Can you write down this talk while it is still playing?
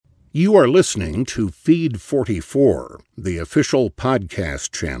You are listening to Feed 44, the official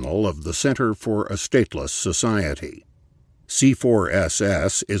podcast channel of the Center for a Stateless Society.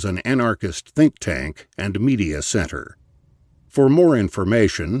 C4SS is an anarchist think tank and media center. For more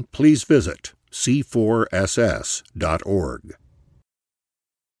information, please visit c4ss.org.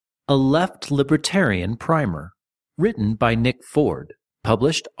 A Left-Libertarian Primer, written by Nick Ford,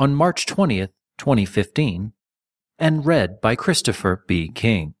 published on March 20th, 2015, and read by Christopher B.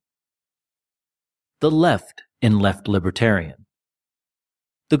 King. The Left in Left-Libertarian.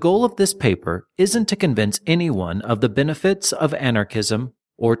 The goal of this paper isn't to convince anyone of the benefits of anarchism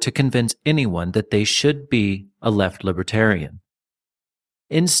or to convince anyone that they should be a left-libertarian.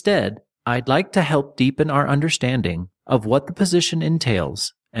 Instead, I'd like to help deepen our understanding of what the position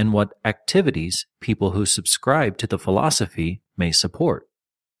entails and what activities people who subscribe to the philosophy may support.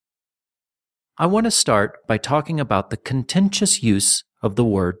 I want to start by talking about the contentious use of the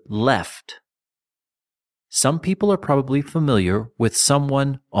word left. Some people are probably familiar with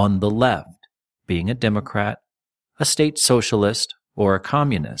someone on the left, being a Democrat, a state socialist, or a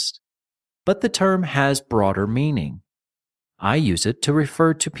communist. But the term has broader meaning. I use it to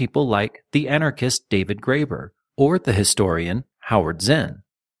refer to people like the anarchist David Graeber or the historian Howard Zinn.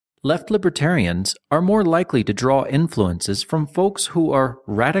 Left libertarians are more likely to draw influences from folks who are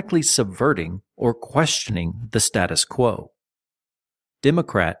radically subverting or questioning the status quo.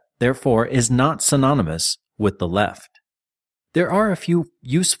 Democrat, therefore, is not synonymous with the left. There are a few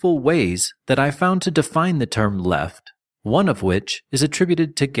useful ways that I found to define the term left, one of which is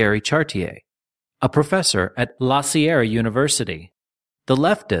attributed to Gary Chartier, a professor at La Sierra University. The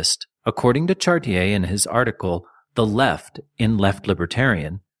leftist, according to Chartier in his article, The Left in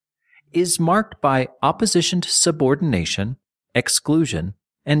Left-Libertarian, is marked by opposition to subordination, exclusion,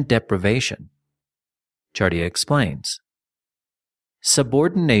 and deprivation. Chartier explains.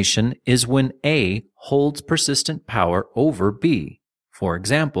 Subordination is when A holds persistent power over B, for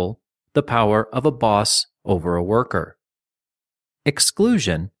example, the power of a boss over a worker.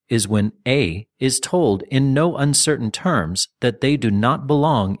 Exclusion is when A is told in no uncertain terms that they do not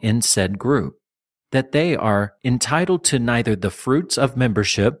belong in said group, that they are entitled to neither the fruits of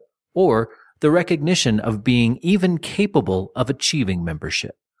membership or the recognition of being even capable of achieving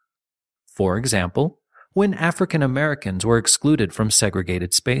membership. For example, when African Americans were excluded from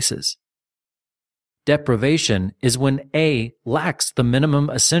segregated spaces. Deprivation is when A lacks the minimum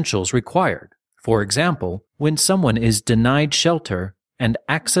essentials required. For example, when someone is denied shelter and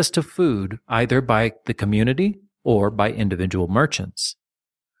access to food either by the community or by individual merchants.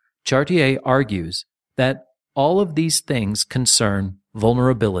 Chartier argues that all of these things concern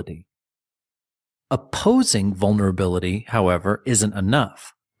vulnerability. Opposing vulnerability, however, isn't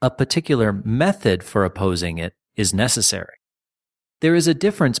enough. A particular method for opposing it is necessary. There is a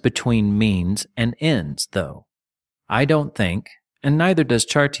difference between means and ends, though. I don't think, and neither does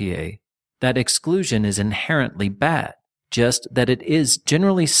Chartier, that exclusion is inherently bad, just that it is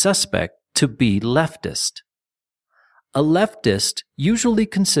generally suspect to be leftist. A leftist usually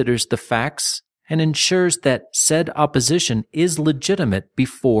considers the facts and ensures that said opposition is legitimate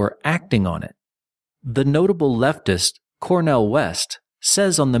before acting on it. The notable leftist Cornel West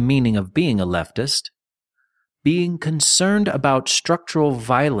says on the meaning of being a leftist, being concerned about structural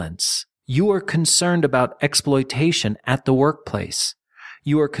violence, you are concerned about exploitation at the workplace.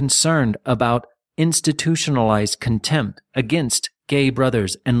 You are concerned about institutionalized contempt against gay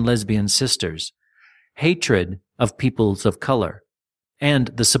brothers and lesbian sisters, hatred of peoples of color, and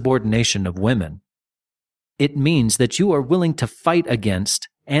the subordination of women. It means that you are willing to fight against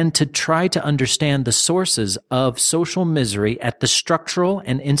and to try to understand the sources of social misery at the structural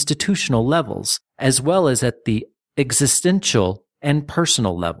and institutional levels, as well as at the existential and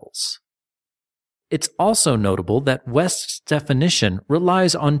personal levels. It's also notable that West's definition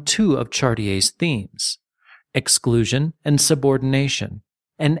relies on two of Chartier's themes, exclusion and subordination,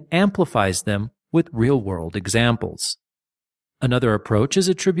 and amplifies them with real-world examples. Another approach is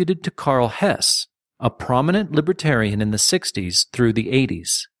attributed to Karl Hess, a prominent libertarian in the 60s through the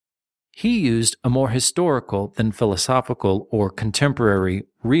 80s. He used a more historical than philosophical or contemporary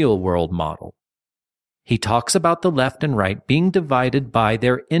real-world model. He talks about the left and right being divided by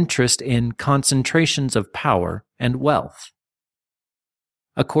their interest in concentrations of power and wealth.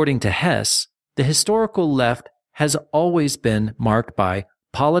 According to Hess, the historical left has always been marked by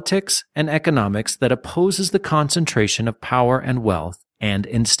politics and economics that opposes the concentration of power and wealth and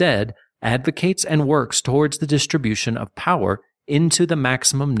instead advocates and works towards the distribution of power into the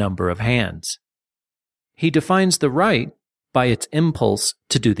maximum number of hands. He defines the right by its impulse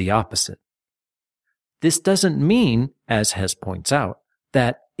to do the opposite. This doesn't mean, as Hess points out,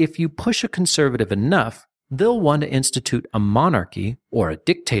 that if you push a conservative enough, they'll want to institute a monarchy or a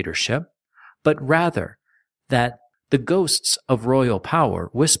dictatorship, but rather that the ghosts of royal power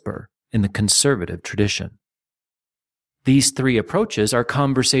whisper in the conservative tradition. These three approaches are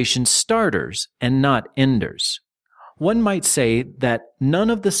conversation starters and not enders. One might say that none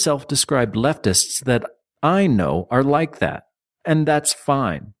of the self-described leftists that I know are like that, and that's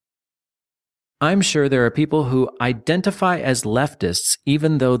fine. I'm sure there are people who identify as leftists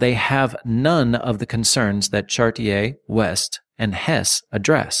even though they have none of the concerns that Chartier, West, and Hess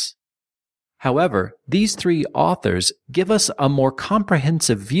address. However, these three authors give us a more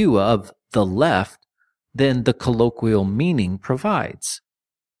comprehensive view of the left than the colloquial meaning provides.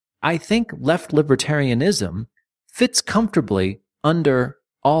 I think left libertarianism fits comfortably under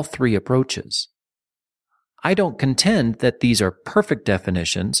all three approaches. I don't contend that these are perfect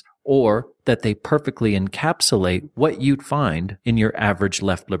definitions or that they perfectly encapsulate what you'd find in your average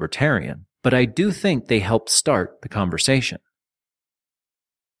left libertarian, but I do think they help start the conversation.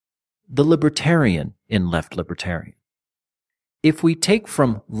 The libertarian in left libertarian. If we take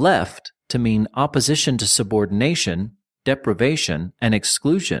from left to mean opposition to subordination, deprivation, and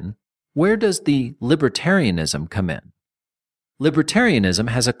exclusion, where does the libertarianism come in? Libertarianism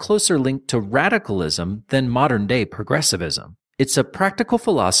has a closer link to radicalism than modern-day progressivism. It's a practical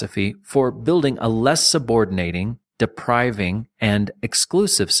philosophy for building a less subordinating, depriving, and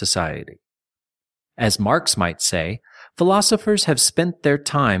exclusive society. As Marx might say, philosophers have spent their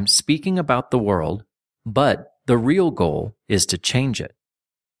time speaking about the world, but the real goal is to change it.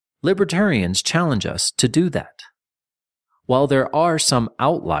 Libertarians challenge us to do that. While there are some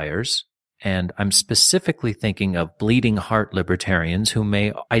outliers, and I'm specifically thinking of bleeding heart libertarians who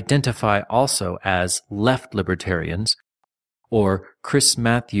may identify also as left libertarians, or Chris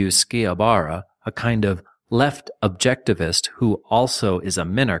Matthews Sciabara, a kind of left objectivist who also is a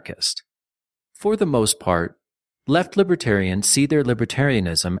minarchist. For the most part, left libertarians see their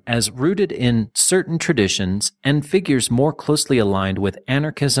libertarianism as rooted in certain traditions and figures more closely aligned with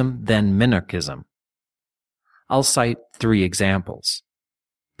anarchism than minarchism. I'll cite three examples.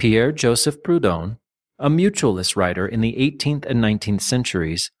 Pierre-Joseph Proudhon, a mutualist writer in the 18th and 19th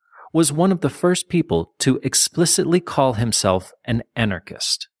centuries, was one of the first people to explicitly call himself an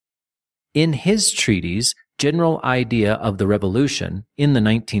anarchist. In his treatise, General Idea of the Revolution, in the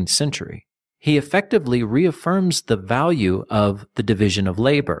 19th century, he effectively reaffirms the value of the division of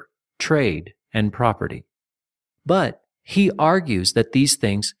labor, trade, and property. But he argues that these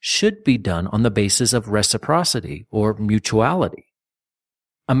things should be done on the basis of reciprocity or mutuality.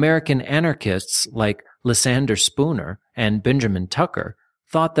 American anarchists like Lysander Spooner and Benjamin Tucker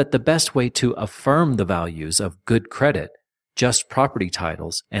thought that the best way to affirm the values of good credit, just property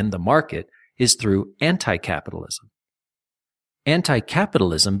titles, and the market is through anti-capitalism.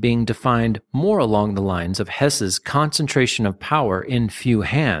 Anti-capitalism being defined more along the lines of Hess's concentration of power in few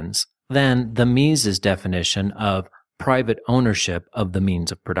hands than the Mises' definition of private ownership of the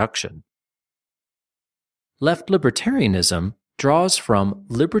means of production. Left libertarianism draws from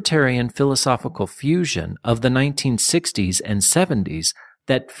libertarian philosophical fusion of the 1960s and 70s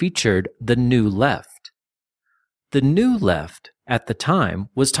that featured the New Left. The New Left, at the time,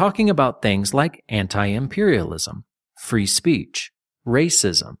 was talking about things like anti-imperialism, free speech,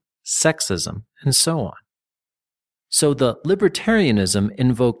 racism, sexism, and so on. So the libertarianism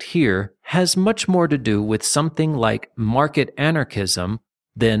invoked here has much more to do with something like market anarchism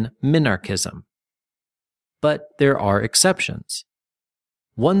than minarchism. But there are exceptions.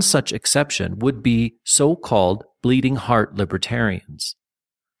 One such exception would be so-called bleeding heart libertarians.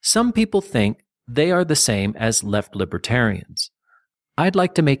 Some people think they are the same as left libertarians. I'd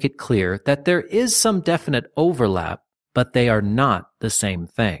like to make it clear that there is some definite overlap, but they are not the same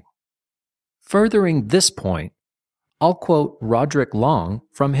thing. Furthering this point, I'll quote Roderick Long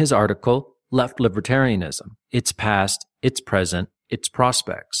from his article, Left Libertarianism, Its Past, Its Present, Its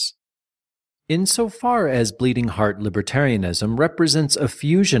Prospects. Insofar as bleeding heart libertarianism represents a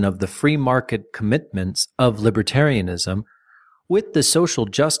fusion of the free market commitments of libertarianism with the social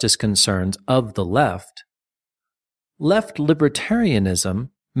justice concerns of the left, left libertarianism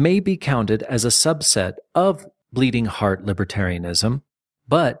may be counted as a subset of bleeding heart libertarianism,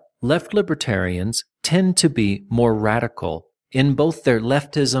 but left libertarians tend to be more radical in both their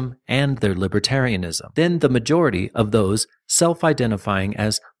leftism and their libertarianism than the majority of those self-identifying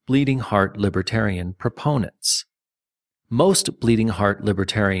as bleeding heart libertarian proponents. Most bleeding heart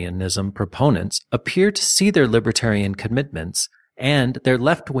libertarianism proponents appear to see their libertarian commitments and their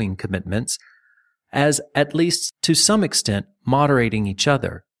left-wing commitments as, at least to some extent, moderating each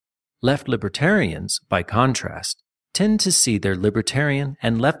other. Left libertarians, by contrast, tend to see their libertarian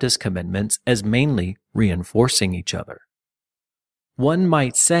and leftist commitments as mainly reinforcing each other. One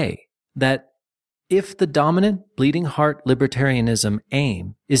might say that if the dominant bleeding heart libertarianism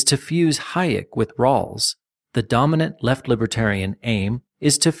aim is to fuse Hayek with Rawls, the dominant left libertarian aim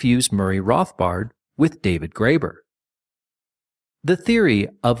is to fuse Murray Rothbard with David Graeber. The theory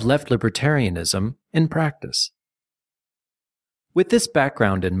of left libertarianism in practice. With this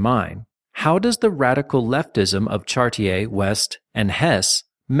background in mind, how does the radical leftism of Chartier, West, and Hess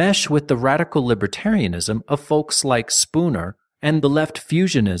mesh with the radical libertarianism of folks like Spooner and the left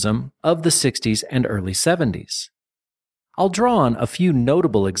fusionism of the 60s and early 70s? I'll draw on a few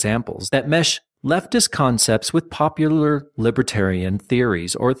notable examples that mesh leftist concepts with popular libertarian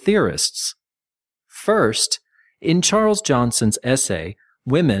theories or theorists. First, in Charles Johnson's essay,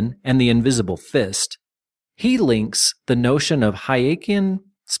 Women and the Invisible Fist, he links the notion of Hayekian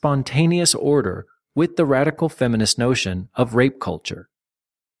spontaneous order with the radical feminist notion of rape culture.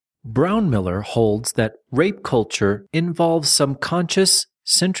 Brownmiller holds that rape culture involves some conscious,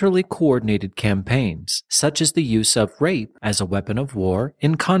 centrally coordinated campaigns, such as the use of rape as a weapon of war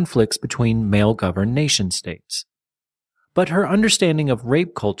in conflicts between male-governed nation-states. But her understanding of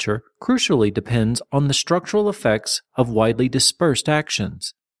rape culture crucially depends on the structural effects of widely dispersed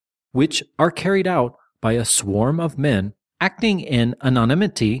actions, which are carried out by a swarm of men acting in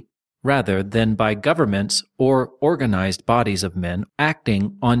anonymity rather than by governments or organized bodies of men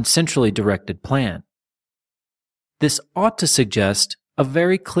acting on centrally directed plan. This ought to suggest a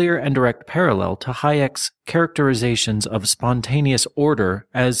very clear and direct parallel to Hayek's characterizations of spontaneous order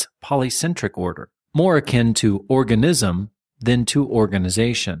as polycentric order, more akin to organism than to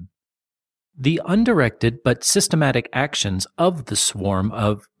organization. The undirected but systematic actions of the swarm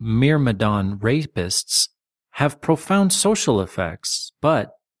of myrmidon rapists have profound social effects,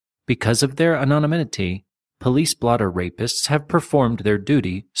 but because of their anonymity, police blotter rapists have performed their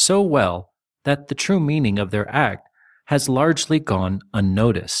duty so well that the true meaning of their act has largely gone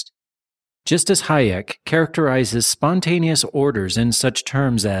unnoticed. Just as Hayek characterizes spontaneous orders in such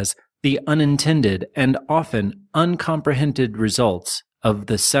terms as the unintended and often uncomprehended results of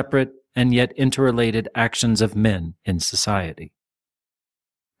the separate and yet interrelated actions of men in society.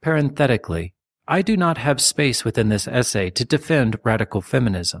 Parenthetically, I do not have space within this essay to defend radical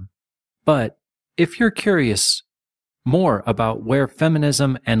feminism, but if you're curious more about where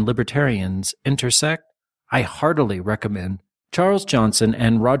feminism and libertarians intersect, I heartily recommend Charles Johnson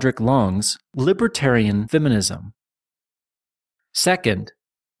and Roderick Long's Libertarian Feminism. Second,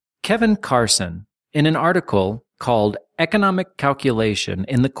 Kevin Carson, in an article called Economic Calculation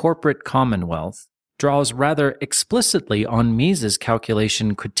in the Corporate Commonwealth, draws rather explicitly on Mises'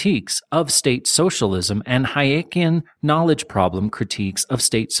 calculation critiques of state socialism and Hayekian knowledge problem critiques of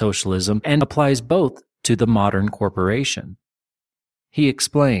state socialism and applies both to the modern corporation. He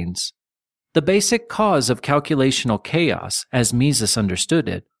explains, the basic cause of calculational chaos, as Mises understood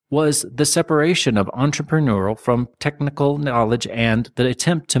it, was the separation of entrepreneurial from technical knowledge and the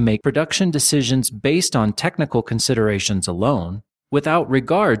attempt to make production decisions based on technical considerations alone, without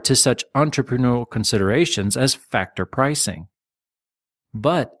regard to such entrepreneurial considerations as factor pricing.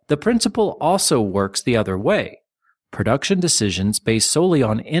 But the principle also works the other way. Production decisions based solely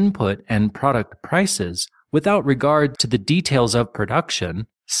on input and product prices, without regard to the details of production,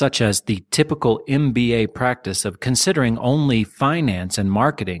 such as the typical MBA practice of considering only finance and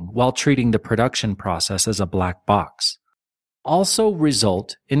marketing while treating the production process as a black box, also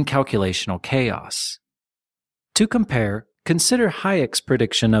result in calculational chaos. To compare, consider Hayek's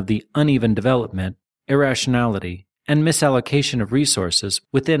prediction of the uneven development, irrationality, and misallocation of resources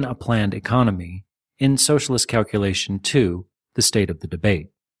within a planned economy in Socialist Calculation 2, The State of the Debate.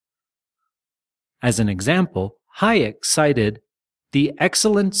 As an example, Hayek cited the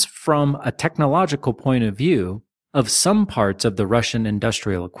excellence from a technological point of view of some parts of the Russian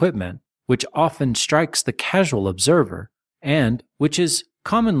industrial equipment, which often strikes the casual observer and which is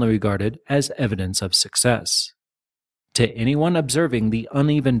commonly regarded as evidence of success. To anyone observing the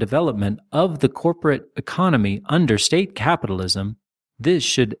uneven development of the corporate economy under state capitalism, this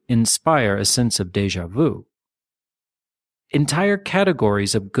should inspire a sense of déjà vu. Entire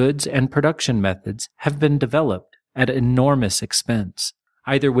categories of goods and production methods have been developed at enormous expense,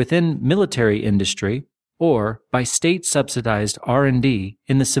 either within military industry or by state-subsidized R&D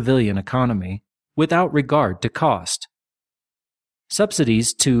in the civilian economy, without regard to cost.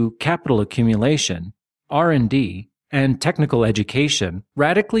 Subsidies to capital accumulation, R&D, and technical education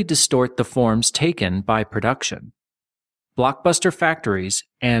radically distort the forms taken by production. Blockbuster factories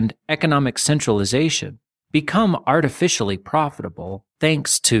and economic centralization become artificially profitable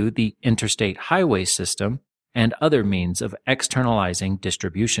thanks to the interstate highway system and other means of externalizing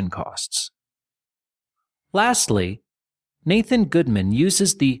distribution costs. Lastly, Nathan Goodman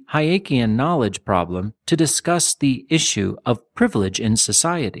uses the Hayekian knowledge problem to discuss the issue of privilege in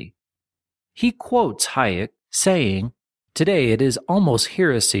society. He quotes Hayek saying, "Today it is almost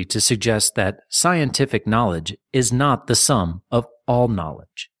heresy to suggest that scientific knowledge is not the sum of all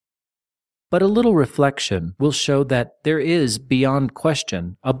knowledge." But a little reflection will show that there is, beyond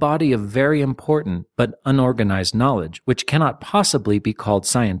question, a body of very important but unorganized knowledge which cannot possibly be called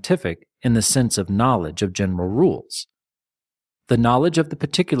scientific in the sense of knowledge of general rules. The knowledge of the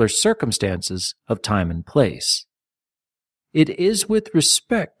particular circumstances of time and place. It is with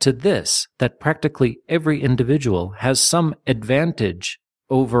respect to this that practically every individual has some advantage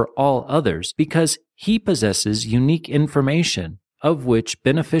over all others because he possesses unique information of which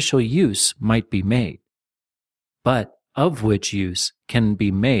beneficial use might be made, but of which use can be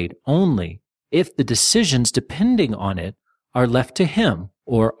made only if the decisions depending on it are left to him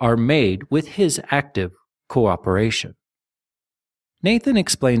or are made with his active cooperation. Nathan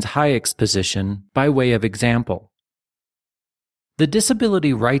explains Hayek's position by way of example. The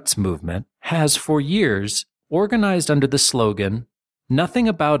disability rights movement has for years organized under the slogan, "Nothing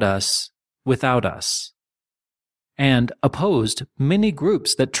about us without us," and opposed many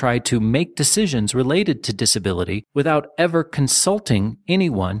groups that try to make decisions related to disability without ever consulting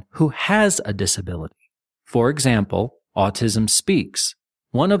anyone who has a disability. For example, Autism Speaks,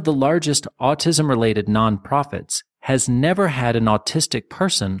 one of the largest autism-related nonprofits, has never had an autistic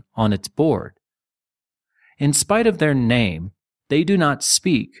person on its board. In spite of their name, they do not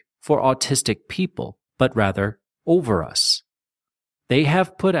speak for autistic people, but rather over us. They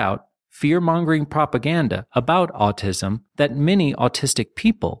have put out fear-mongering propaganda about autism that many autistic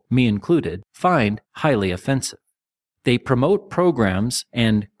people, me included, find highly offensive. They promote programs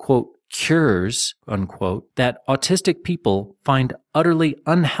and, quote, cures, unquote, that autistic people find utterly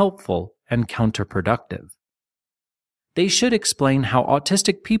unhelpful and counterproductive. They should explain how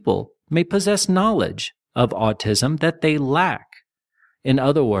autistic people may possess knowledge of autism that they lack. In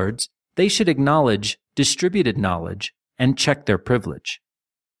other words, they should acknowledge distributed knowledge and check their privilege.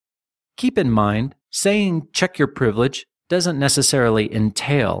 Keep in mind, saying check your privilege doesn't necessarily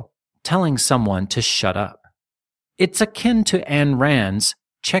entail telling someone to shut up. It's akin to Ayn Rand's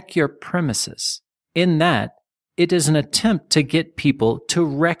check your premises, in that it is an attempt to get people to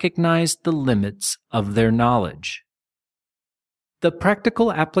recognize the limits of their knowledge. The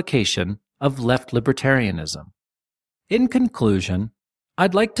practical application of left-libertarianism. In conclusion,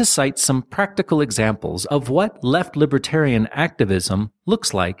 I'd like to cite some practical examples of what left-libertarian activism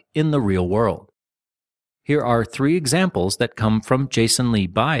looks like in the real world. Here are 3 examples that come from Jason Lee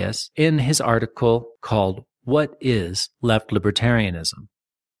Bias in his article called "What is Left-Libertarianism?"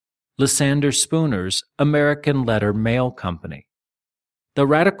 Lysander Spooner's American Letter Mail Company. The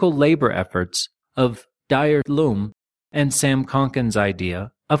radical labor efforts of Dyer Lum and Sam Konkin's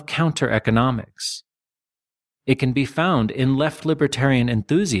idea of counter-economics. It can be found in left-libertarian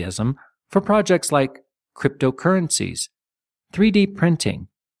enthusiasm for projects like cryptocurrencies, 3D printing,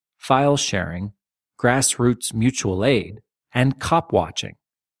 file sharing, grassroots mutual aid, and cop watching.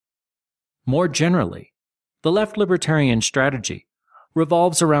 More generally, the left-libertarian strategy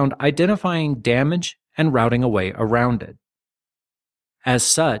revolves around identifying damage and routing a way around it. As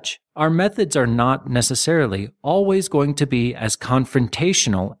such, our methods are not necessarily always going to be as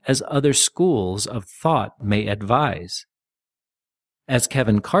confrontational as other schools of thought may advise. As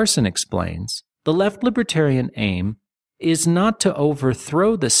Kevin Carson explains, the left-libertarian aim is not to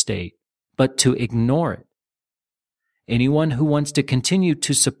overthrow the state, but to ignore it. Anyone who wants to continue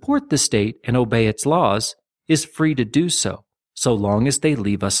to support the state and obey its laws is free to do so, so long as they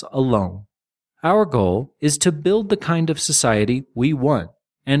leave us alone. Our goal is to build the kind of society we want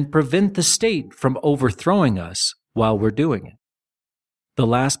and prevent the state from overthrowing us while we're doing it. The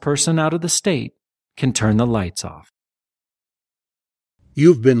last person out of the state can turn the lights off.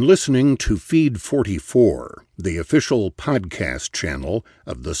 You've been listening to Feed 44, the official podcast channel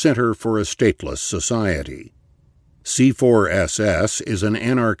of the Center for a Stateless Society. C4SS is an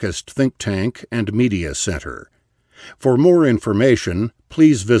anarchist think tank and media center. For more information,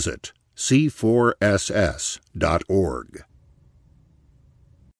 please visit c4ss.org.